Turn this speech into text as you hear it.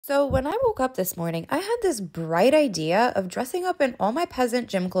So when I woke up this morning, I had this bright idea of dressing up in all my peasant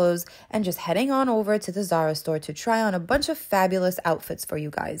gym clothes and just heading on over to the Zara store to try on a bunch of fabulous outfits for you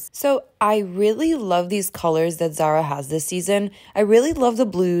guys. So I really love these colors that Zara has this season. I really love the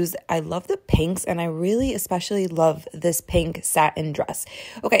blues, I love the pinks, and I really especially love this pink satin dress.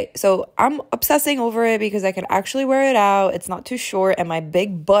 Okay, so I'm obsessing over it because I can actually wear it out. It's not too short and my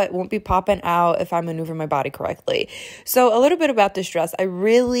big butt won't be popping out if I maneuver my body correctly. So a little bit about this dress. I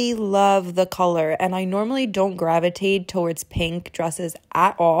really love the color, and I normally don't gravitate towards pink dresses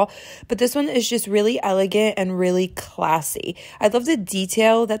at all, but this one is just really elegant and really classy. I love the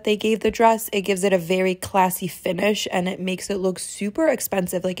detail that they gave the dress. It gives it a very classy finish and it makes it look super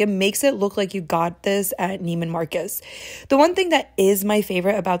expensive. Like, it makes it look like you got this at Neiman Marcus. The one thing that is my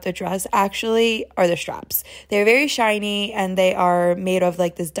favorite about the dress actually are the straps. They're very shiny and they are made of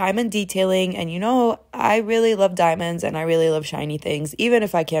like this diamond detailing, and you know, I really love diamonds and I really love shiny things, even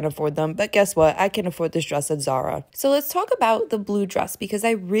if I can't afford them. But guess what? I can afford this dress at Zara. So let's talk about the blue dress because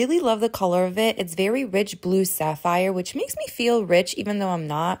I really love the color of it. It's very rich blue sapphire, which makes me feel rich even though I'm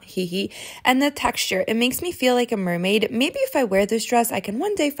not. And the texture, it makes me feel like a mermaid. Maybe if I wear this dress, I can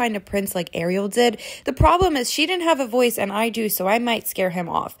one day find a prince like Ariel did. The problem is she didn't have a voice and I do, so I might scare him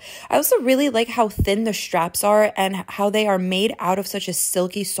off. I also really like how thin the straps are and how they are made out of such a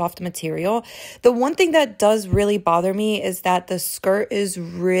silky soft material. The one thing that does really bother me is that the skirt is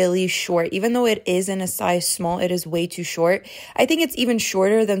really short. Even though it is in a size small, it is way too short. I think it's even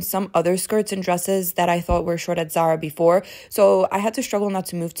shorter than some other skirts and dresses that I thought were short at Zara before. So I had to struggle not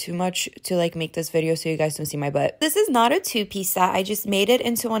to move too much to like make this video so you guys don't see my butt. This is not a two-piece set. I just made it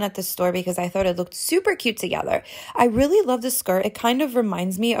into one at the store because I thought it looked super cute together. I really love the skirt. It kind of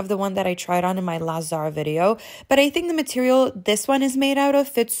reminds me of the one that I tried on in my last Zara video, but I think the material this one is made out of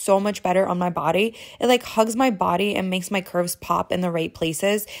fits so much better on my body. It like hugs my body and makes my curves pop in the right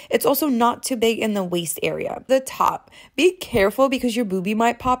places. It's also not too big in the waist area. The top, be careful because your boobie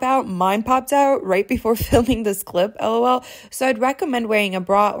might pop out. Mine popped out right before filming this clip, lol. So I'd recommend wearing a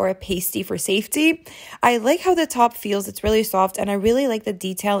bra or a pasty for safety. I like how the top feels. It's really soft, and I really like the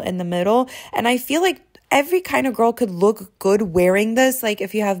detail in the middle, and I feel like every kind of girl could look good wearing this. Like,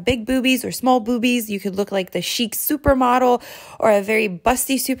 if you have big boobies or small boobies, you could look like the chic supermodel or a very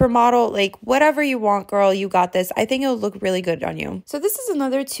busty supermodel. Like, whatever you want, girl, you got this. I think it'll look really good on you. So this is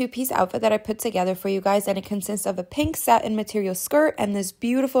another two-piece outfit that I put together for you guys, and it consists of a pink satin material skirt and this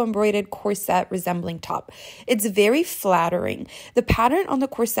beautiful embroidered corset resembling top. It's very flattering. The pattern on the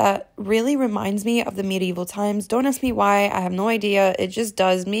corset really reminds me of the medieval times. Don't ask me why. I have no idea. It just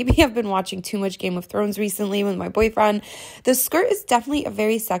does. Maybe I've been watching too much Game of Thrones recently with my boyfriend. The skirt is definitely a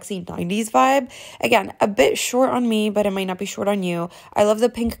very sexy 90s vibe. Again, a bit short on me, but it might not be short on you. I love the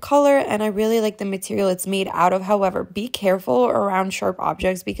pink color and I really like the material it's made out of. However, be careful around sharp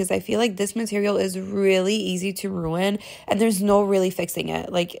objects because I feel like this material is really easy to ruin and there's no really fixing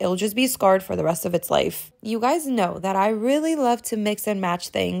it. Like, it'll just be scarred for the rest of its life. You guys know that I really love to mix and match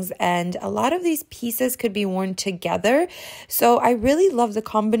things, and a lot of these pieces could be worn together. So I really love the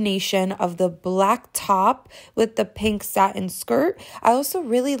combination of the black top with the pink satin skirt. I also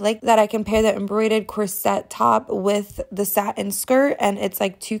really like that I can pair the embroidered corset top with the satin skirt, and it's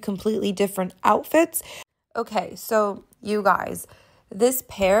like two completely different outfits. Okay, so you guys, this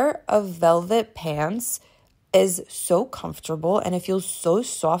pair of velvet pants is so comfortable and it feels so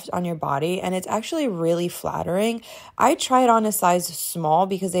soft on your body, and it's actually really flattering. I tried on a size small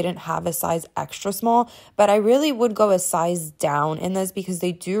because they didn't have a size extra small, but I really would go a size down in this because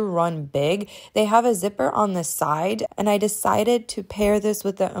they do run big. They have a zipper on the side, and I decided to pair this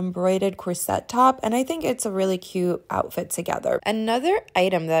with the embroidered corset top, and I think it's a really cute outfit together. Another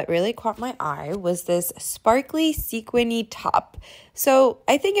item that really caught my eye was this sparkly sequiny top. So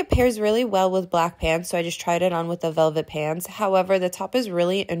I think it pairs really well with black pants, so I just tried it on with the velvet pants. However, the top is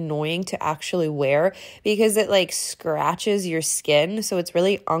really annoying to actually wear because it like scratches your skin, so it's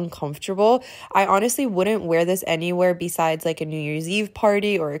really uncomfortable. I honestly wouldn't wear this anywhere besides like a New Year's Eve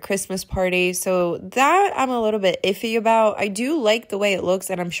party or a Christmas party, so that I'm a little bit iffy about. I do like the way it looks,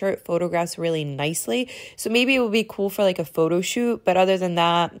 and I'm sure it photographs really nicely, so maybe it would be cool for like a photo shoot, but other than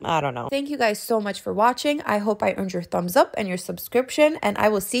that, I don't know. Thank you guys so much for watching. I hope I earned your thumbs up and your subscription, and I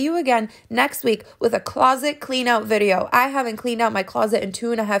will see you again next week with a closet clean out video. I haven't cleaned out my closet in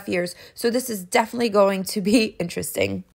 2.5 years, so this is definitely going to be interesting.